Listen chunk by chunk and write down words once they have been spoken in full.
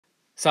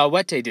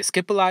Salvete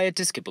discipulae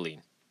discipuli.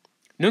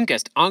 Nunc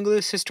est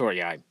Angulus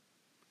Historiae.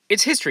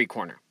 It's History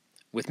Corner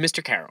with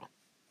Mr. Carroll.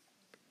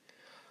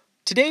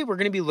 Today we're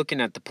going to be looking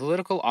at the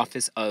political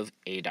office of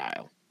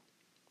Aedile,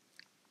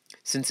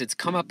 since it's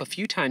come up a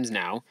few times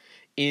now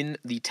in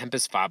the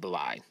Tempus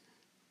Fabulae.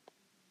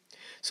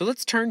 So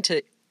let's turn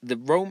to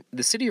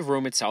the city of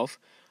Rome itself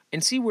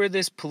and see where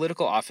this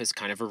political office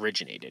kind of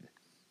originated.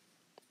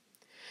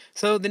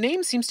 So the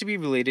name seems to be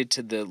related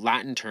to the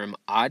Latin term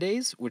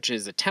Ades, which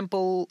is a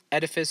temple,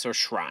 edifice, or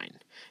shrine.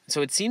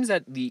 So it seems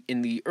that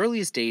in the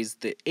earliest days,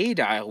 the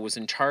Aedile was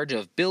in charge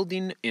of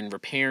building and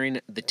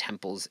repairing the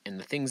temples and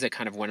the things that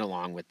kind of went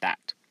along with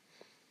that.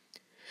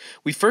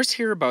 We first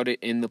hear about it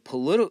in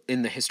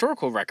the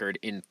historical record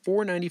in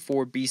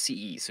 494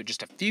 BCE, so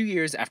just a few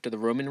years after the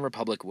Roman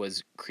Republic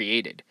was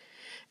created.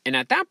 And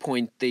at that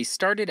point, they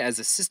started as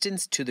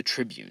assistants to the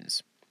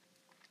tribunes.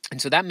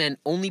 And so that meant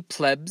only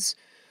plebs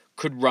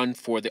could run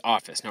for the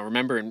office. Now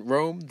remember, in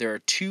Rome there are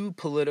two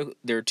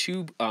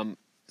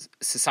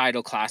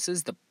societal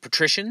classes: the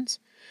patricians,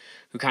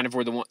 who kind of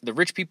were the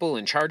rich people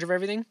in charge of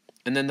everything,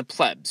 and then the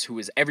plebs, who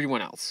was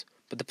everyone else.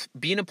 But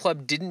being a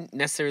pleb didn't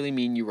necessarily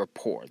mean you were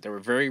poor. There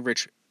were very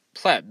rich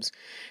plebs,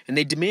 and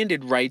they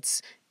demanded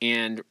rights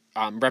and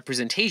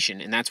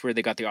representation, and that's where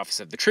they got the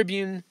office of the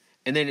tribune,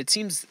 and then it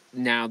seems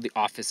now the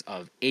office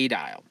of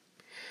Aedile.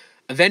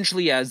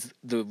 Eventually, as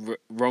the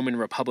Roman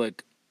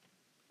Republic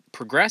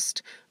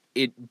progressed,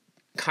 it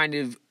kind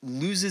of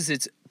loses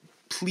its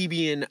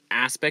plebeian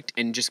aspect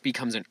and just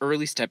becomes an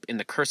early step in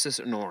the cursus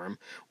honorum,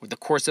 or the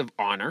course of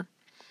honor,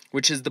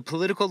 which is the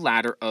political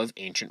ladder of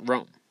ancient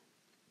Rome.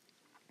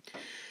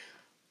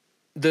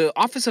 The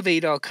office of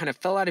Aedile kind of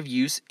fell out of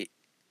use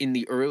in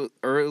the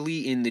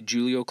early in the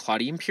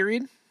Julio-Claudian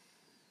period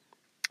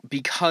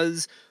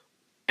because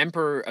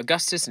Emperor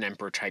Augustus and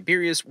Emperor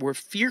Tiberius were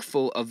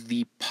fearful of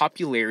the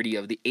popularity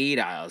of the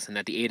Aediles, and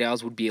that the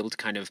Aediles would be able to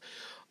kind of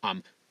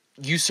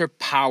usurp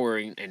power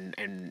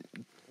and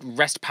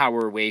wrest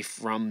power away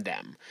from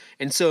them.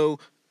 And so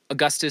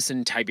Augustus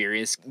and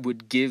Tiberius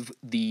would give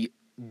the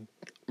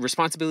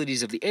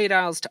responsibilities of the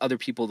Aediles to other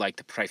people like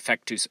the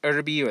praefectus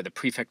urbi, or the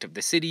prefect of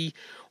the city,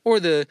 or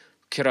the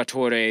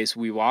curatores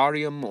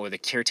vivarium, or the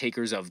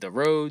caretakers of the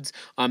roads,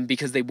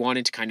 because they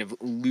wanted to kind of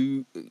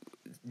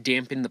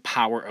dampen the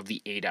power of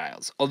the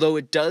Aediles. Although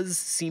it does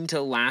seem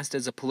to last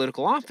as a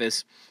political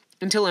office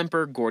until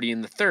Emperor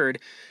Gordian III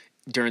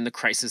during the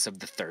crisis of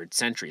the 3rd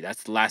century.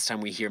 That's the last time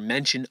we hear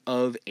mention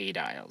of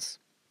Aediles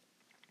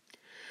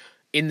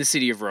in the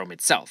city of Rome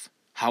itself.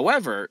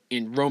 However,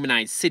 in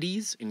Romanized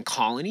cities and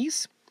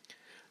colonies,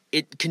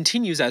 it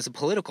continues as a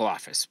political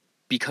office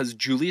because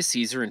Julius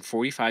Caesar in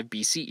 45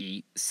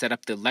 BCE set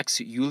up the Lex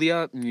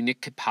Julia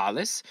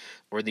Municipalis,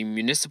 or the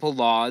municipal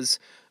laws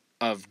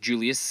of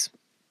Julius,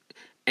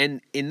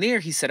 and in there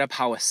he set up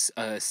how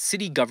a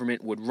city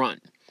government would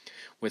run,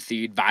 with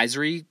the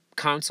advisory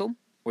council,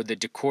 or the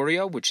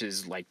decuria, which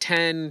is like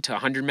 10 to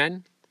 100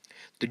 men,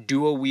 the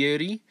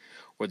duoviri,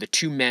 or the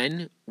 2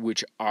 men,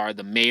 which are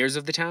the mayors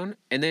of the town,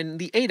 and then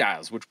the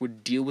aediles, which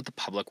would deal with the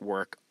public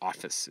work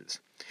offices.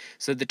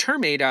 So the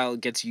term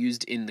aedile gets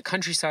used in the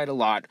countryside a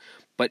lot,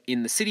 but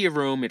in the city of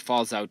Rome it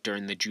falls out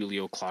during the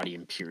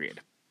Julio-Claudian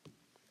period.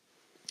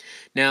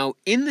 Now,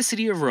 in the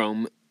city of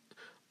Rome,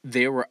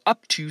 there were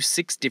up to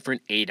 6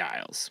 different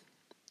aediles.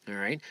 All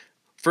right.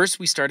 First,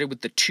 we started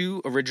with the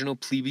 2 original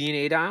plebeian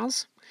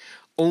aediles.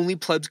 Only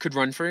plebs could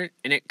run for it,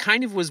 and it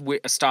kind of was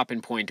a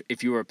stopping point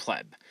if you were a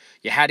pleb.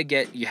 You had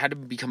to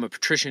become a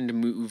patrician to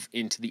move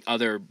into the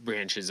other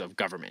branches of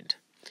government.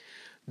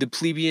 The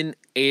plebeian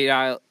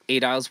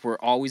aediles were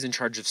always in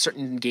charge of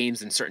certain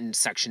games in certain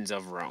sections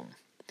of Rome.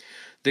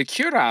 The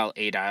curule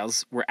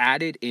aediles were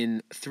added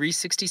in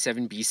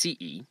 367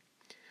 BCE,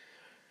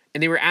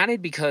 and they were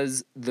added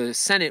because the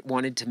Senate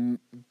wanted to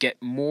get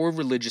more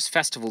religious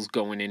festivals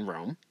going in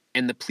Rome.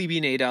 And the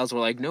plebeian aediles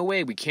were like, no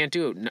way, we can't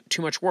do it,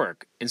 too much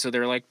work. And so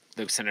the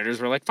senators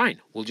were like,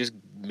 fine, we'll just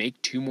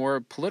make 2 more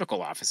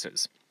political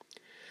offices.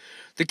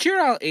 The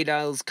curule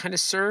aediles kind of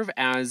serve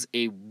as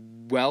a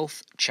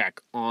wealth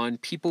check on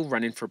people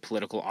running for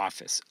political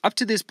office. Up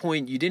to this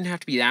point, you didn't have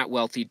to be that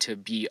wealthy to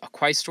be a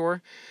quaestor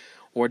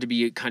or to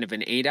be kind of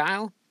an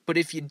aedile. But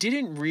if you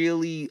didn't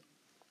really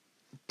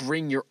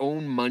bring your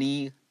own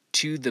money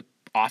to the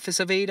office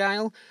of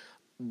aedile,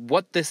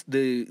 what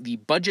the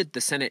budget the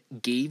Senate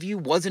gave you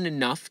wasn't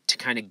enough to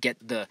kind of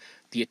get the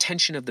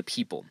attention of the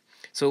people.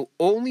 So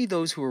only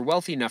those who were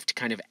wealthy enough to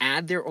kind of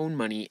add their own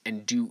money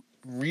and do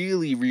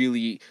really,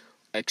 really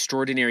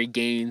extraordinary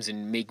gains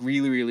and make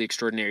really, really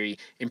extraordinary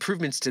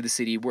improvements to the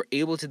city were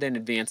able to then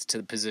advance to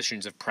the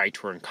positions of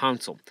praetor and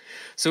consul.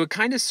 So it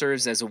kind of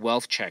serves as a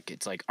wealth check.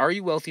 It's like, are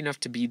you wealthy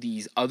enough to be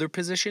these other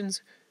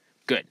positions?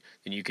 Good.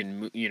 Then you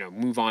can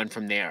move on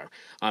from there.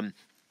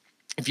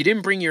 If you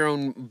didn't bring your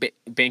own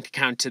bank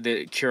account to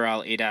the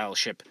curule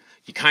aedileship,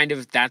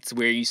 that's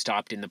where you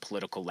stopped in the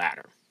political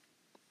ladder.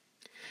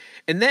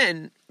 And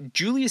then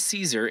Julius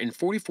Caesar in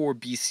 44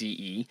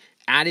 BCE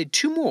added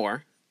 2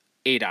 more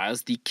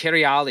Aediles, the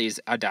Cereales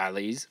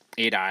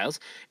Aediles,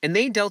 and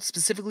they dealt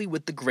specifically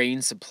with the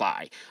grain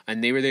supply,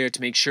 and they were there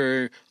to make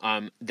sure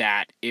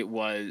that there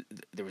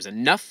was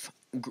enough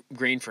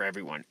grain for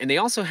everyone. And they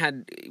also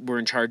were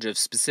in charge of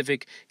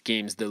specific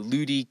games, the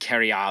Ludi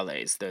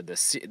Cereales,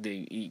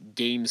 the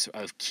games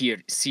of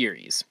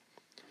series.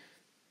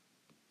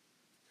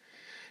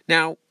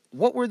 Now,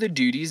 what were the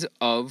duties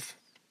of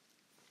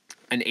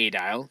an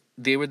Aedile?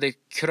 They were the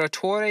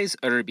curatores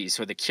urbis,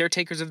 or the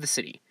caretakers of the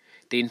city.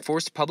 They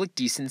enforced public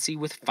decency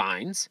with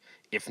fines,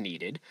 if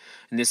needed,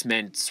 and this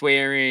meant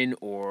swearing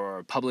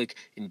or public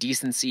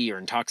indecency or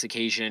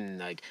intoxication,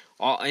 like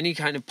any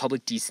kind of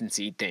public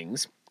decency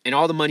things. And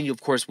all the money,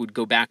 of course, would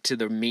go back to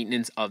the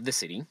maintenance of the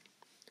city.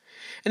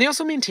 And they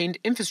also maintained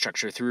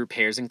infrastructure through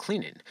repairs and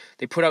cleaning.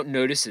 They put out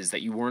notices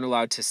that you weren't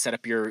allowed to set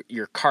up your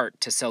cart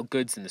to sell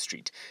goods in the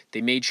street.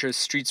 They made sure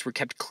streets were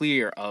kept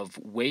clear of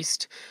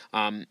waste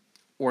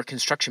or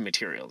construction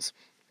materials.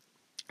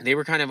 They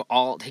were kind of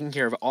all taking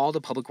care of all the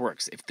public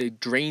works. If the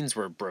drains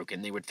were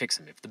broken, they would fix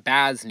them. If the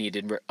baths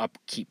needed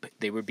upkeep,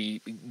 the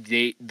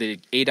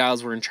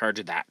Aediles were in charge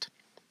of that.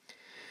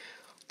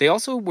 They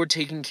also were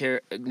taking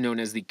care, known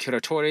as the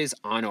curatores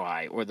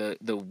annoi, or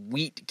the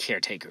wheat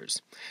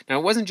caretakers. Now,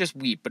 it wasn't just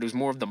wheat, but it was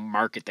more of the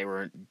market they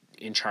were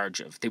in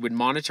charge of. They would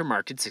monitor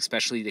markets,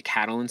 especially the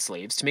cattle and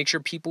slaves, to make sure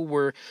people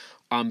were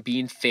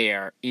being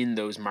fair in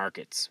those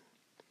markets.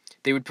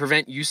 They would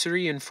prevent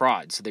usury and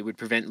fraud, so they would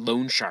prevent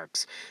loan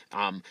sharks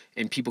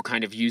and people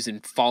kind of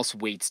using false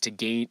weights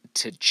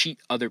to cheat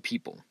other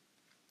people.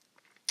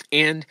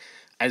 And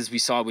as we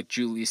saw with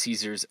Julius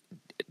Caesar's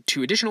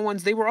 2 additional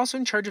ones, they were also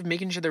in charge of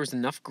making sure there was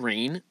enough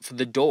grain for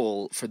the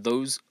dole for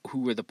those who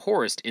were the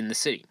poorest in the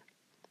city.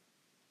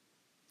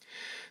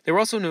 They were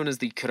also known as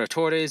the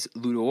curatores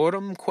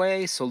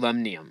ludiorumque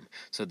solemnium,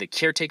 so the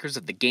caretakers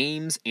of the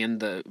games and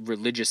the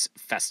religious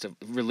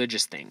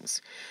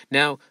things.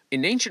 Now,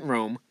 in ancient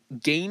Rome,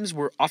 games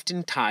were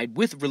often tied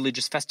with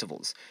religious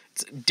festivals.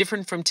 It's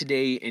different from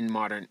today in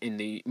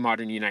the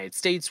modern United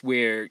States,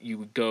 where you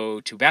would go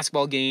to a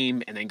basketball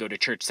game and then go to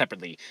church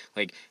separately.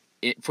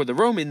 For the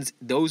Romans,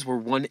 those were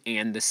one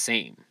and the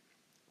same.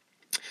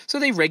 So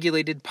they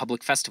regulated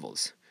public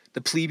festivals.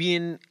 The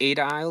plebeian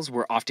Aediles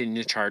were often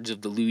in charge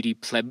of the ludi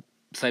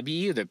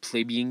plebii, or the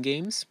plebeian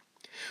games,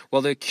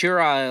 while the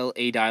curule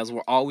Aediles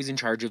were always in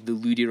charge of the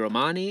ludi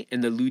romani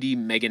and the ludi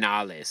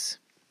meganales.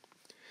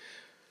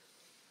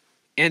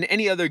 And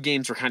any other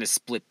games were kind of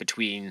split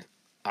between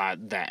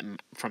them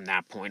from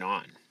that point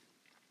on.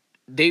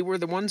 They were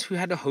the ones who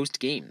had to host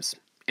games.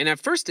 And at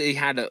first they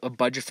had a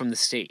budget from the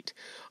state.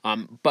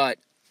 But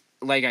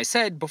like I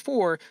said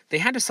before, they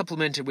had to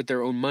supplement it with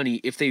their own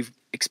money if they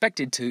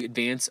expected to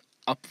advance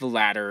up the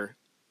ladder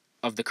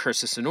of the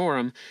cursus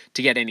honorum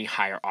to get any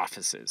higher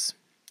offices,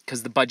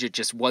 because the budget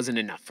just wasn't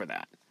enough for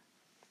that.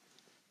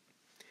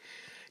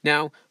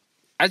 Now,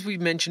 as we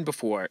mentioned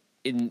before,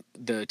 in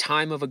the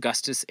time of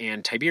Augustus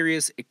and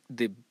Tiberius,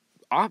 the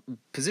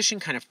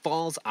position kind of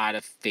falls out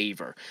of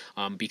favor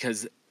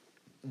because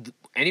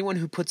anyone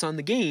who puts on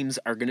the games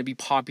are going to be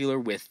popular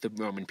with the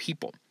Roman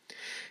people.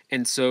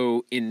 And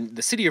so in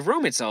the city of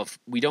Rome itself,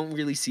 we don't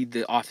really see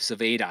the office of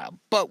Aedile,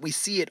 but we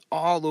see it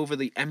all over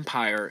the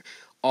empire,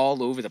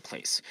 all over the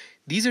place.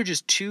 These are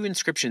just 2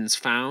 inscriptions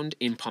found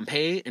in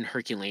Pompeii and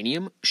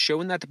Herculaneum,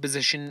 showing that the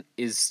position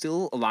is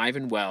still alive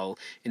and well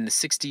in the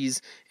 60s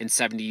and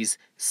 70s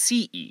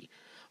CE.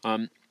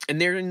 And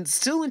they're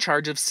still in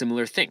charge of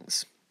similar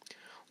things.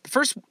 The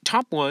first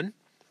top one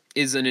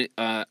is an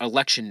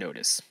election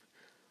notice.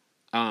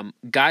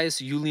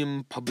 Gaius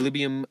Iulium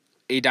Publibium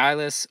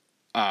Aedilis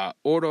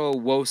oro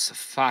vos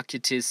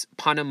facitis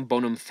panem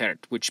bonum fert,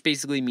 which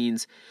basically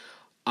means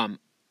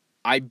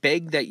I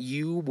beg that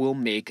you will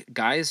make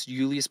Gaius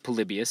Iulius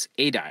Polybius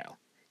Aedile.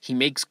 He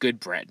makes good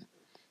bread.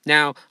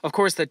 Now, of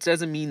course, that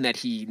doesn't mean that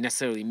he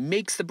necessarily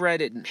makes the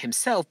bread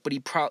himself, but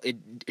it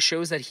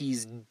shows that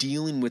he's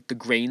dealing with the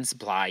grain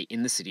supply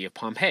in the city of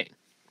Pompeii.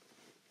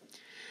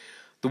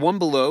 The one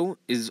below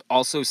is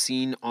also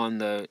seen on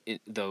the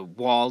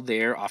wall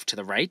there off to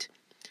the right.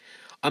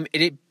 And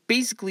it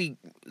basically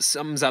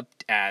sums up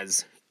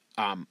as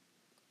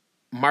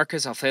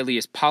Marcus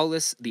Aurelius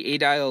Paulus, the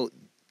Aedile,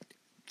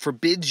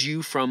 forbids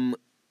you from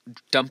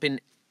dumping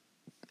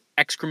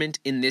excrement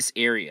in this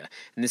area.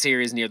 And this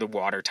area is near the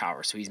water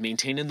tower, so he's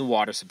maintaining the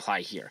water supply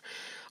here.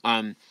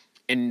 And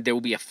there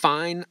will be a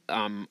fine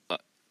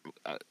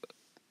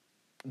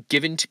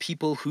given to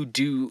people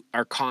who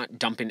are caught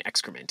dumping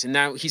excrement. And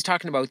now he's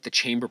talking about the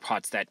chamber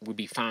pots that would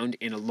be found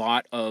in a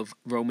lot of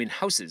Roman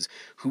houses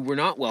who were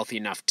not wealthy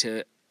enough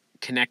to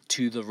connect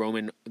to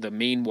the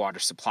main water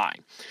supply.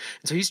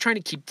 And so he's trying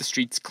to keep the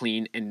streets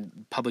clean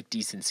and public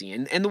decency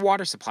and the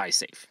water supply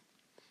safe.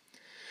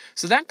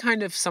 So that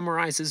kind of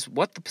summarizes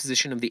what the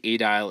position of the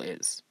Aedile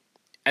is.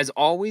 As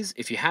always,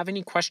 if you have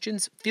any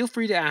questions, feel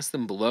free to ask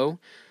them below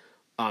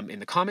in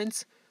the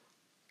comments,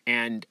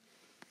 and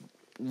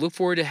look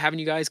forward to having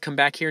you guys come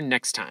back here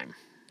next time.